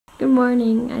Good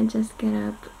morning, I just got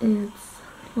up. It's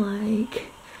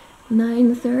like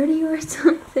 9:30 or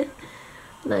something.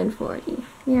 9:40.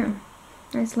 Yeah,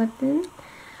 I slept in.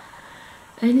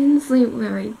 I didn't sleep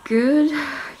very good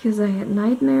because I had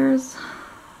nightmares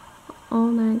all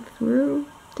night through.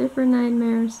 Different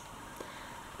nightmares.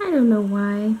 I don't know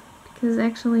why, because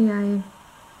actually I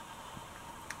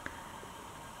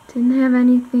didn't have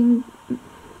anything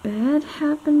bad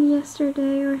happen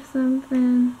yesterday or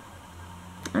something.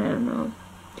 I don't know.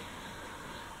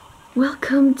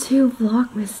 Welcome to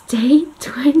Vlogmas day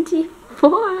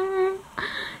 24.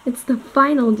 It's the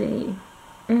final day,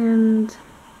 and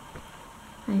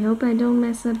I hope I don't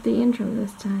mess up the intro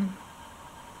this time.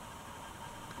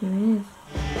 Here it is.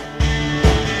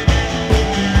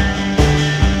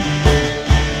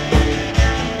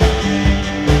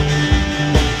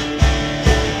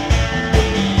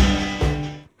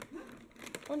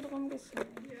 Und rumgeschlagen.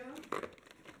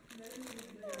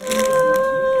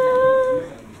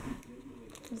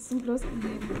 Was ist denn bloß?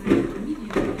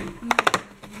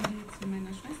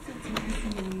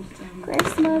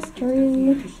 Christmas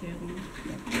tree.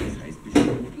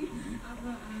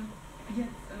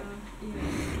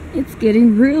 It's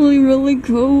getting really, really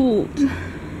cold.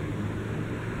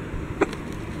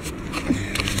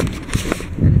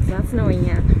 But it's not snowing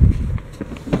yet.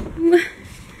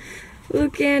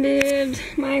 Look at it,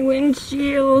 my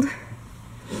windshield.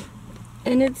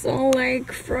 And it's all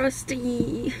like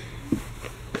frosty.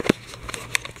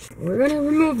 We're gonna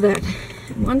remove that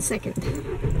in 1 second.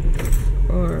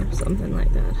 Or something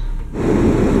like that.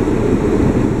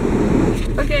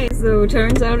 Okay, so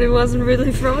turns out it wasn't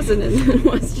really frozen and it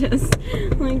was just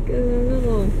like a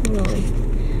little.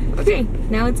 Okay,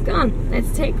 now it's gone.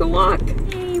 Let's take a walk.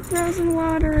 Hey, frozen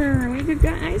water. We could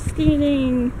go ice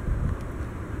skating.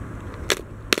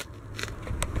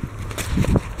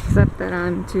 Except that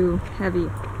I'm too heavy.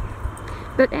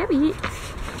 But Abby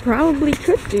probably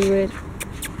could do it.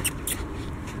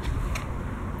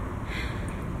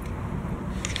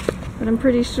 But I'm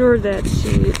pretty sure that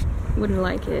she wouldn't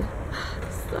like it.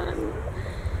 The sun.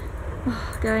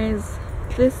 Oh, guys,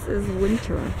 this is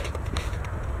winter.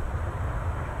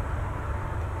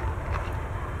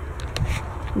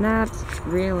 Not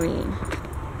really.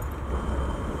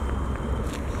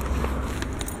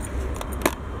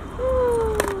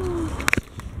 Oh,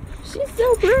 she's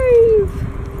so brave.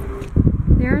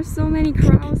 There are so many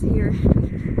crows here.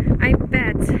 I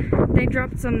bet they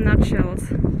dropped some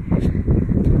nutshells.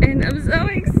 And I'm so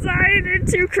excited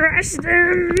to crush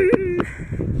them!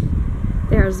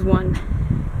 There's one.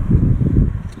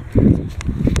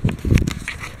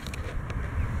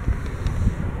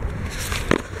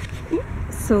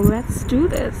 So let's do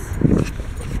this.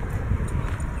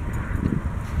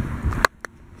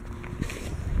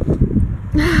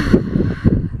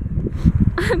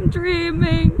 I'm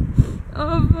dreaming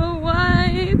of a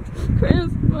white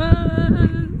Christmas.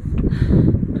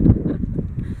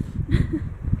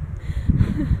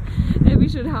 We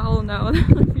should howl now. That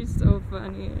would be so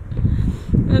funny.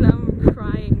 And I'm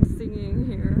crying, singing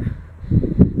here.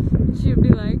 She would be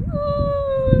like,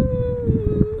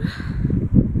 ooh.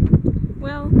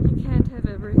 Well, you can't have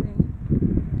everything.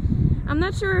 I'm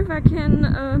not sure if I can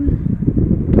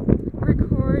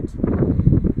record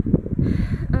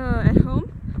at home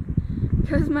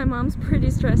because my mom's pretty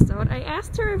stressed out. I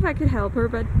asked her if I could help her,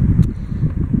 but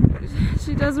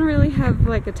she doesn't really have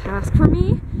like a task for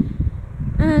me.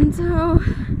 And so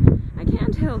I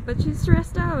can't help, but she's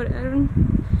stressed out. I don't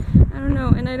know,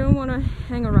 and I don't want to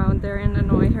hang around there and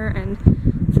annoy her and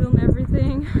film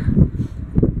everything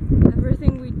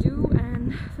we do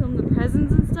and film the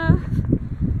presents and stuff.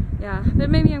 Yeah, but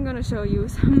maybe I'm gonna show you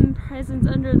some presents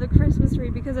under the Christmas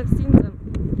tree because I've seen them.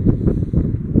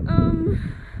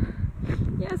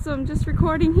 Yeah, so I'm just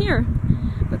recording here,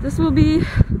 but this will be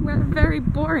very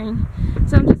boring.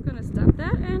 So I'm just gonna stop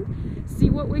that and see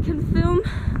what we can film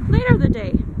later the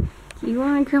day. Do you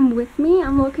want to come with me?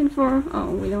 I'm looking for...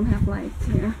 Oh, we don't have lights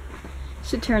here.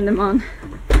 Should turn them on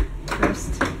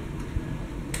first.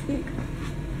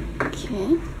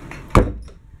 Okay.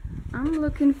 I'm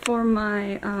looking for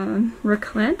my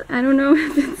raclette. I don't know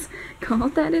if it's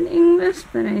called that in English,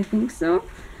 but I think so.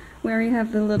 Where you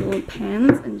have the little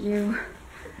pans and you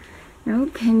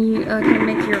can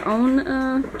make your own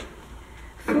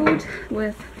food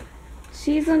with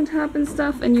cheese on top and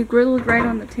stuff, and you grill it right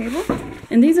on the table.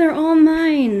 And these are all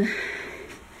mine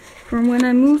from when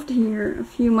I moved here a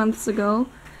few months ago,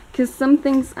 because some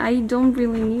things I don't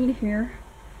really need here.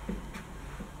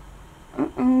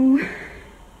 Uh-oh.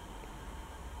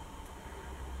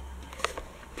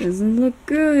 Doesn't look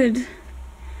good.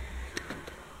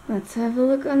 Let's have a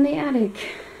look on the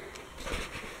attic.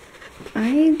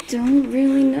 I don't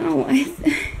really know. I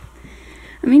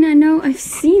mean, I know I've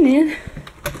seen it,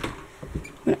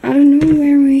 but I don't know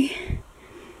where we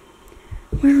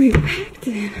packed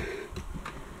it.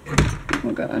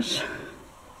 Oh gosh,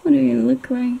 what do you look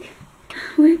like?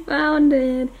 We found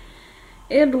it.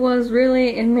 It was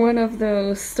really in one of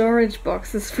those storage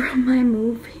boxes from my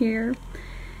move here.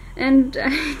 And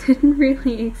I didn't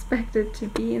really expect it to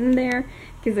be in there,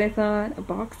 because I thought, a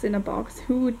box in a box,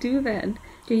 who would do that?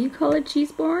 Do you call it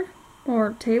cheese board?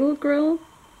 Or table grill?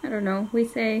 I don't know, we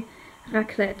say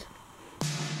raclette.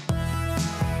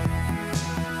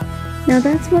 Now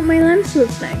that's what my lunch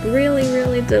looks like. Really,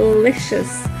 really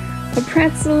delicious. A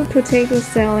pretzel, potato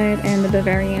salad, and a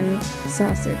Bavarian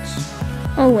sausage.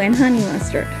 Oh, and honey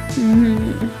mustard.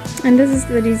 And this is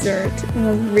the dessert. It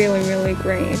was really, really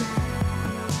great.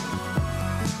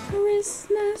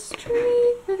 Christmas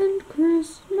tree and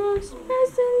Christmas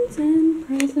presents and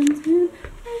presents and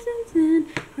presents and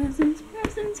presents,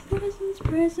 presents, presents,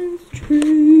 presents,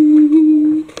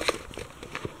 tree.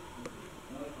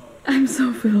 I'm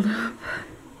so filled up.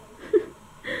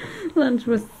 Lunch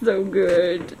was so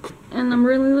good. And I'm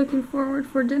really looking forward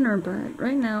for dinner, but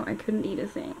right now I couldn't eat a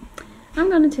thing. I'm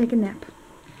gonna take a nap.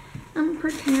 I'm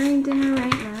preparing dinner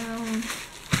right now.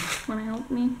 Wanna help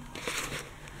me?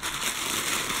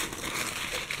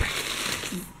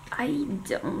 I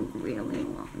don't really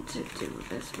want to do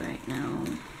this right now.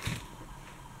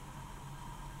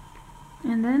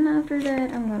 And then after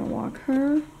that, I'm gonna walk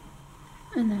her,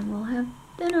 and then we'll have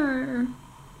dinner.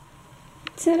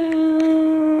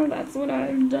 Ta-da! That's what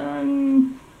I've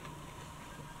done.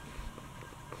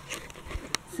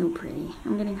 So pretty.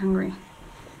 I'm getting hungry.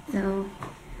 So,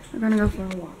 we're gonna go for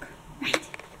a walk. Right.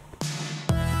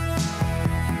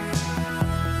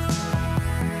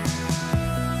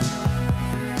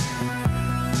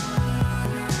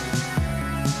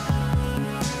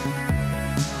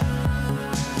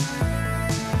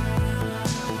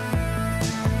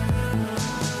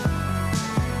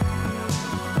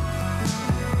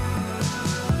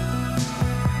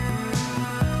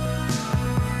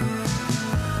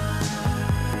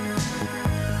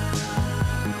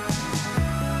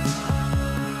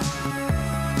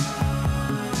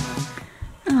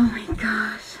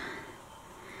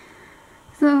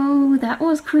 So that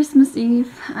was Christmas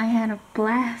Eve. I had a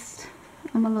blast.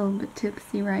 I'm a little bit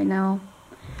tipsy right now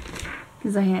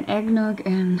because I had eggnog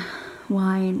and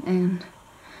wine and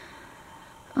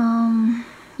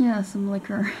yeah, some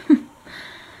liquor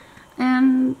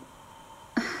and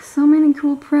so many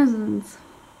cool presents,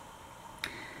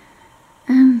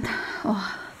 and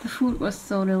oh, the food was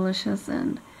so delicious.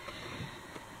 And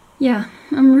yeah,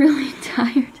 I'm really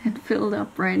tired and filled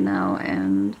up right now,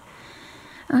 and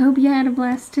I hope you had a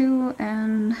blast too,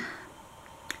 and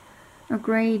a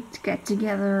great get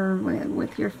together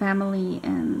with your family,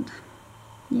 and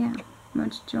yeah,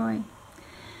 much joy.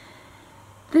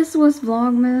 This was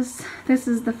Vlogmas. This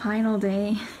is the final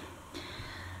day.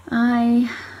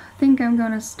 I think I'm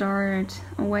gonna start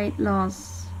a weight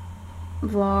loss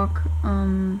vlog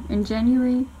in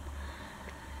January,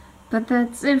 but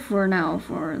that's it for now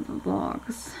for the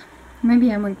vlogs.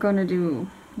 Maybe I'm gonna do,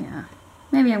 yeah,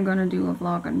 maybe I'm gonna do a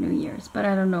vlog on New Year's, but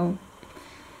I don't know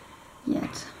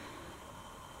yet.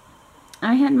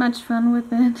 I had much fun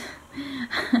with it.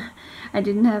 I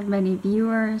didn't have many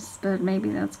viewers, but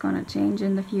maybe that's gonna change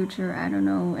in the future, I don't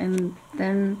know, and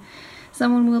then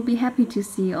someone will be happy to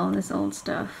see all this old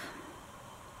stuff.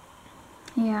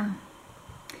 Yeah.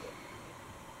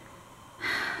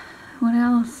 What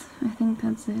else? I think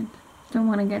that's it. Don't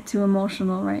want to get too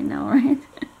emotional right now, right?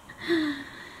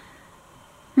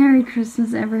 Merry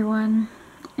Christmas, everyone,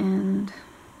 and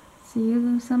see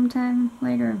you sometime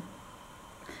later.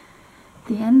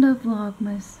 The end of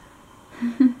Vlogmas.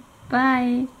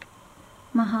 Bye.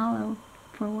 Mahalo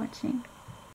for watching.